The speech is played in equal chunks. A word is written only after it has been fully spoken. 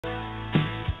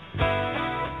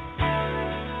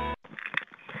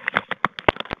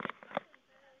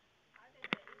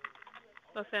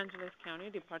Los Angeles County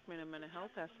Department of Mental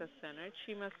Health Access Center.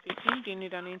 Chima speaking. Do you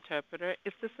need an interpreter?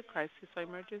 Is this a crisis or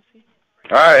emergency?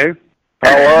 Hi.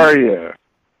 How are you?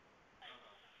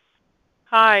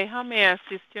 Hi, how may I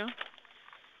assist you?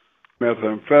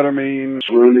 Methamphetamine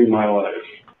ruining my life.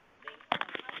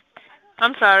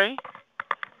 I'm sorry.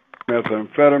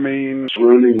 Methamphetamine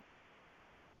ruining.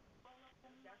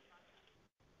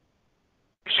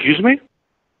 Excuse me?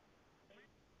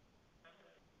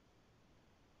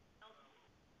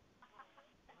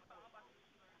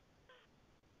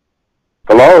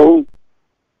 Hello?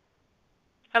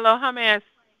 Hello, how may I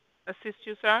assist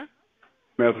you, sir?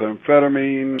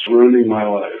 Methamphetamine ruining my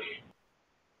life.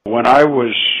 When I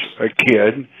was a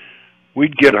kid,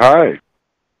 we'd get high.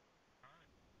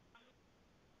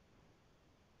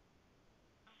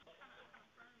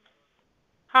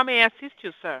 How may I assist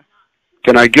you, sir?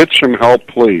 Can I get some help,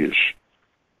 please?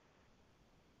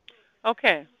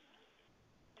 Okay.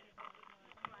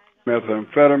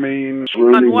 Methamphetamine On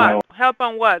ruining my what? life. Help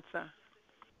on what, sir?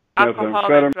 Alcohol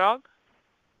and drug?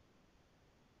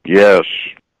 Yes.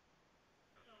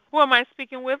 Who am I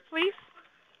speaking with, please?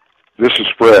 This is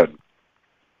Fred.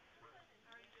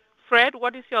 Fred,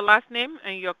 what is your last name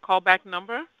and your callback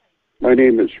number? My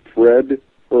name is Fred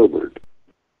Herbert.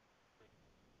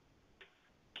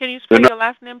 Can you spell your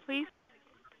last name, please?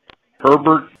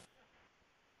 Herbert.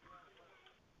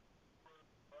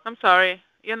 I'm sorry,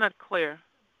 you're not clear.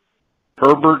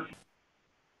 Herbert.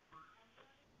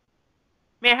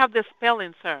 May I have the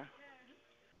spelling, sir?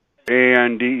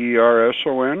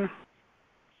 Anderson.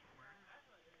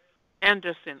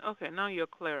 Anderson. Okay, now you're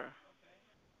clearer.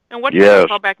 And what is Yes.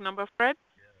 your callback number, Fred?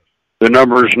 The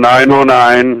number is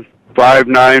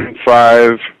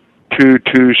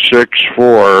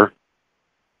 909-595-2264.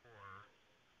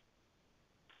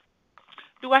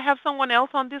 Do I have someone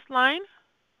else on this line?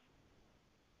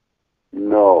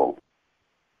 No.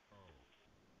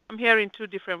 I'm hearing two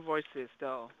different voices,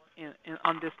 though,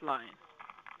 on this line.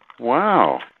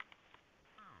 Wow.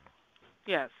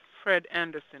 Yes, Fred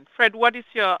Anderson. Fred, what is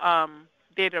your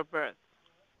date of birth?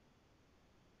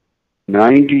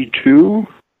 92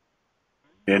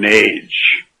 in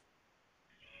age.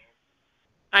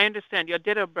 I understand. Your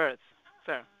date of birth,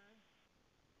 sir.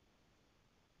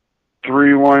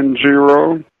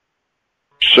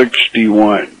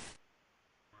 310-61.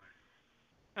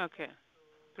 Okay,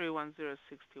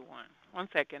 31061. 1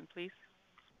 second, please.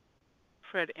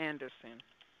 Fred Anderson.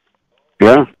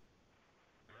 Yeah?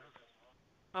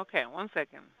 Okay, 1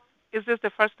 second. Is this the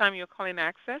first time you're calling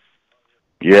Access?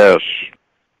 Yes.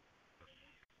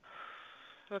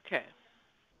 Okay.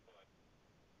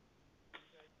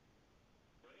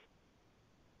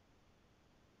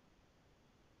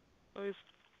 So it's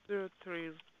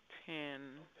 0310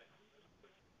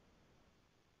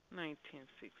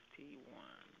 1961.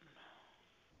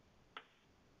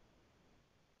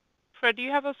 Fred, do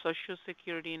you have a social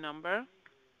security number?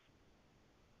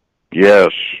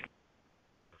 Yes.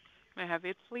 May I have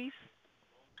it, please?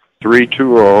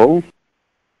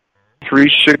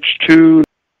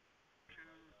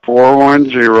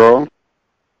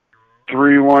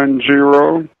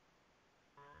 320-362-410-310.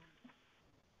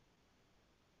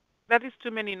 That is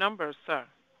too many numbers, sir.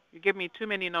 You gave me too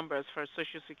many numbers for a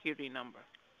social security number.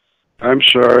 I'm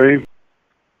sorry.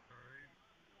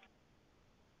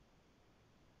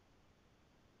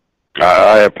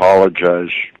 I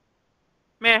apologize.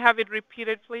 May I have it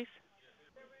repeated, please?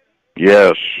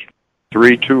 Yes.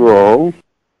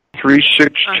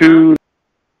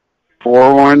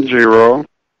 320-362-410.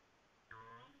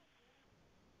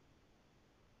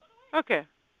 Okay.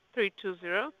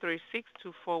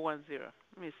 320-362-410.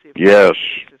 Let me see if Yes. I have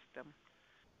the system.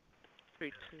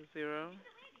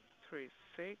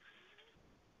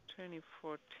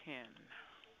 320-36-2410.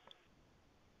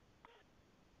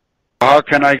 How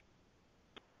can I?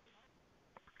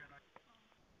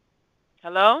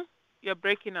 Hello? You're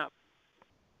breaking up.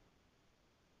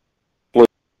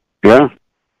 Yeah?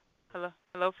 Hello?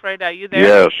 Hello, Fred, are you there?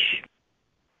 Yes.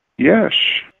 Yes.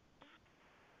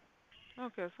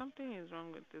 Okay, something is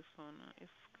wrong with this one. It's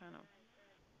kind of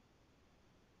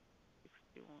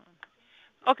 61.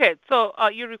 Okay, so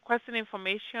you're requesting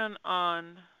information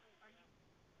on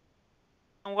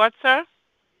what, sir?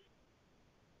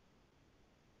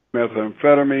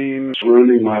 Methamphetamine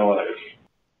ruining my life.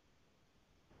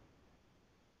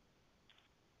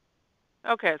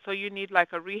 Okay, so you need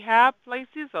like a rehab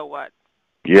places or what?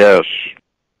 Yes.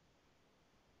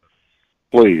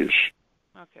 Please.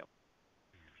 Okay.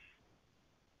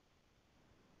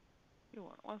 You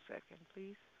want 1 second,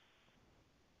 please.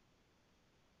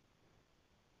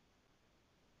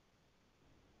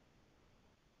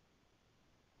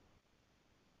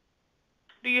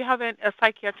 Do you have a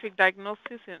psychiatric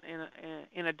diagnosis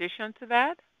in addition to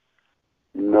that?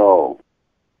 No.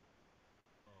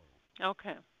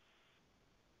 Okay.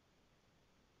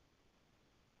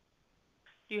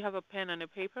 Do you have a pen and a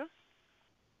paper?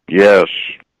 Yes.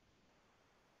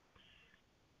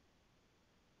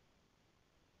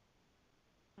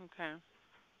 Okay.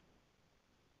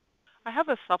 I have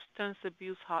a substance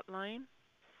abuse hotline,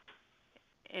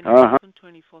 and it's Uh-huh. open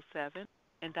 24/7,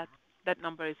 and that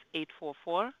number is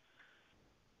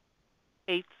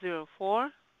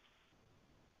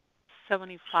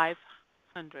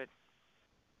 844-804-7500.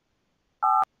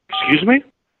 Excuse me?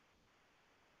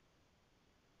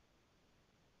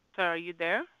 Sir, are you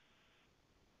there?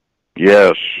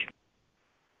 Yes.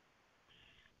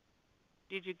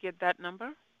 Did you get that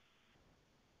number?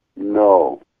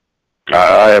 No.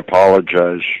 I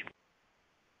apologize.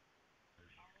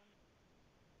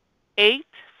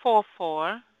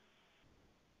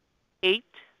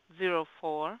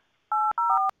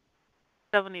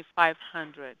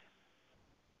 844-804-7500.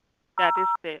 That is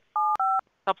the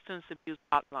substance abuse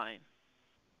hotline.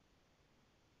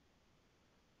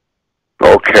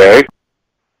 Okay.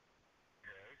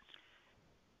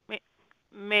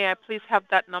 May I please have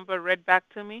that number read back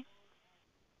to me?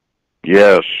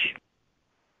 Yes.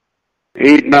 Go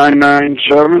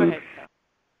 8997? ahead, sir.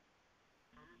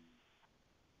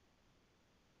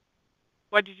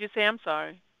 What did you say? I'm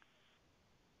sorry.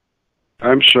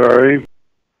 I'm sorry.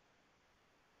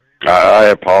 I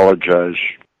apologize.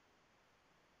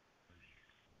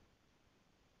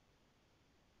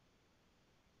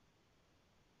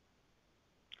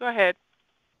 Go ahead.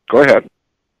 Go ahead.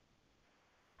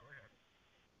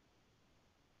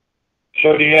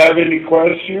 So do you have any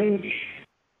questions?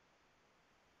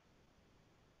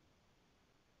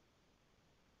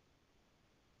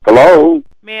 Hello?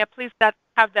 May I please have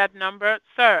that number?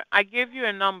 Sir, I gave you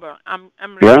a number. I'm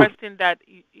Yeah? requesting that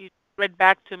you read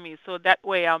back to me so that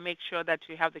way I'll make sure that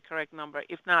you have the correct number.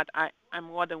 If not, I'm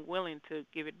more than willing to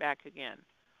give it back again.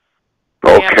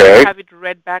 May I please Okay. have it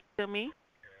read back to me?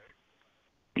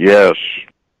 Yes.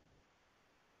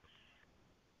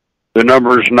 The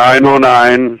number is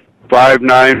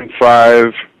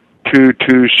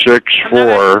 909-595-2264.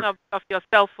 I'm not asking of your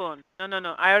cell phone.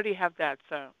 No. I already have that,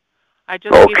 sir. I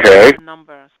just gave you Okay. that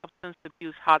number, substance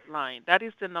abuse hotline. That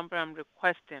is the number I'm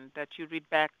requesting that you read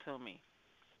back to me.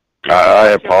 I What's your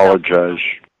cell phone apologize.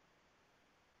 number?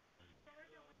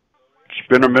 It's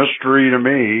been a mystery to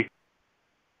me.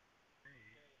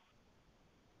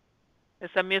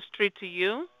 It's a mystery to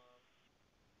you?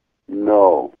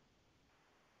 No.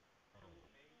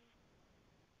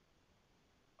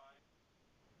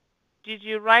 Did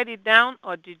you write it down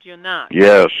or did you not?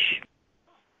 Yes.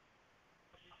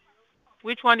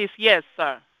 Which one is yes,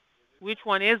 sir? Which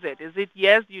one is it? Is it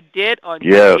yes, you did, or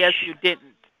Yes. yes, you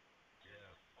didn't?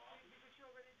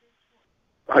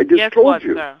 I just Yes, told what,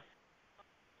 you. sir?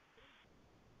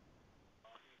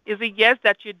 Is it yes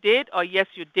that you did or yes,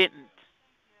 you didn't?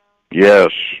 Yes.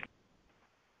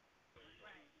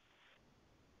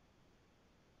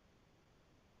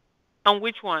 On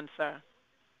which one, sir?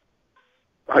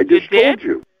 I You just did? told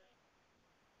you.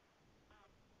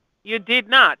 You did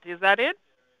not. Is that it?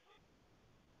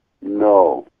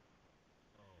 No.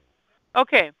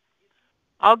 Okay.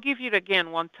 I'll give you it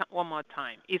again one more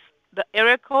time. It's the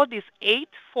area code is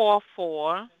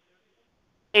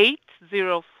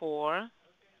 844-804-7500,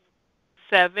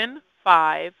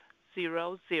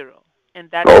 and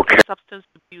that is Okay. the substance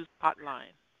abuse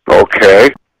hotline.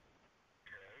 Okay.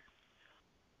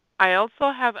 I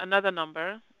also have another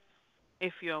number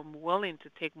if you're willing to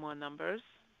take more numbers.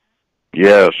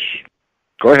 Yes.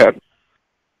 Go ahead.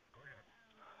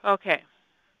 Okay.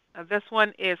 This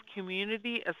one is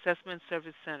Community Assessment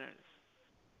Service Centers,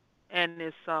 and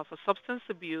it's for substance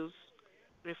abuse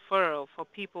referral for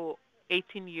people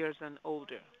 18 years and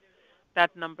older.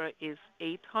 That number is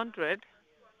 800-564-6600.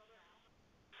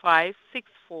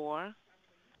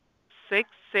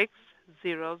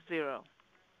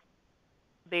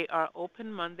 They are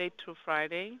open Monday through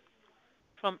Friday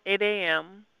from 8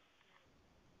 a.m.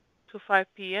 to 5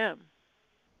 p.m.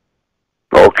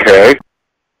 Okay.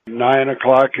 9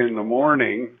 o'clock in the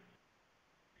morning.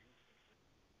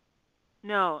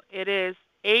 No, it is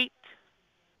 8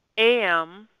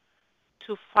 a.m.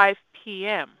 to 5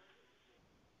 p.m.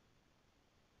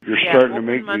 You're Yeah, starting to open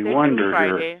make me Monday through wonder here.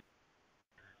 Friday.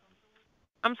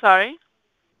 I'm sorry.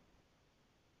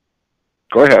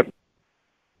 Go ahead.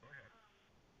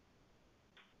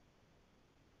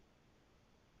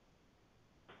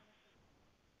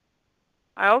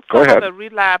 I also Go have ahead. a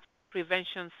relapse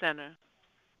prevention center.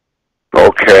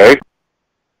 Okay.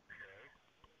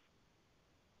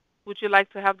 Would you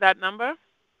like to have that number?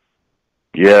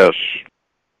 Yes.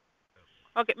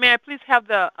 Okay. May I please have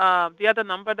the other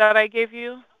number that I gave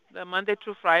you, the Monday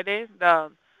through Friday,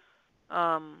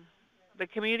 um the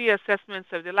community assessment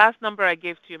service, the last number I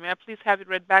gave to you. May I please have it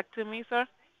read back to me, sir?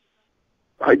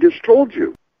 I just told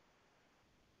you.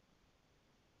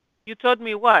 You told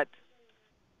me what?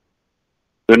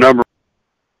 The number.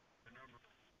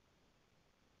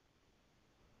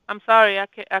 I'm sorry, I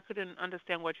couldn't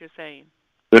understand what you're saying.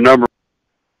 The number.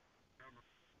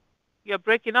 You're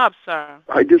breaking up, sir.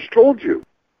 I just told you.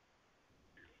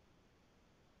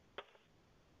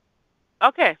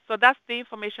 Okay, so that's the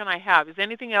information I have. Is there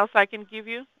anything else I can give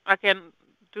you? I can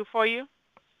do for you?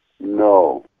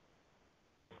 No.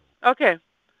 Okay.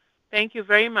 Thank you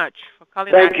very much for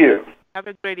calling. Thank you. Have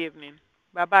a great evening.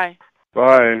 Bye-bye.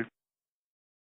 Bye.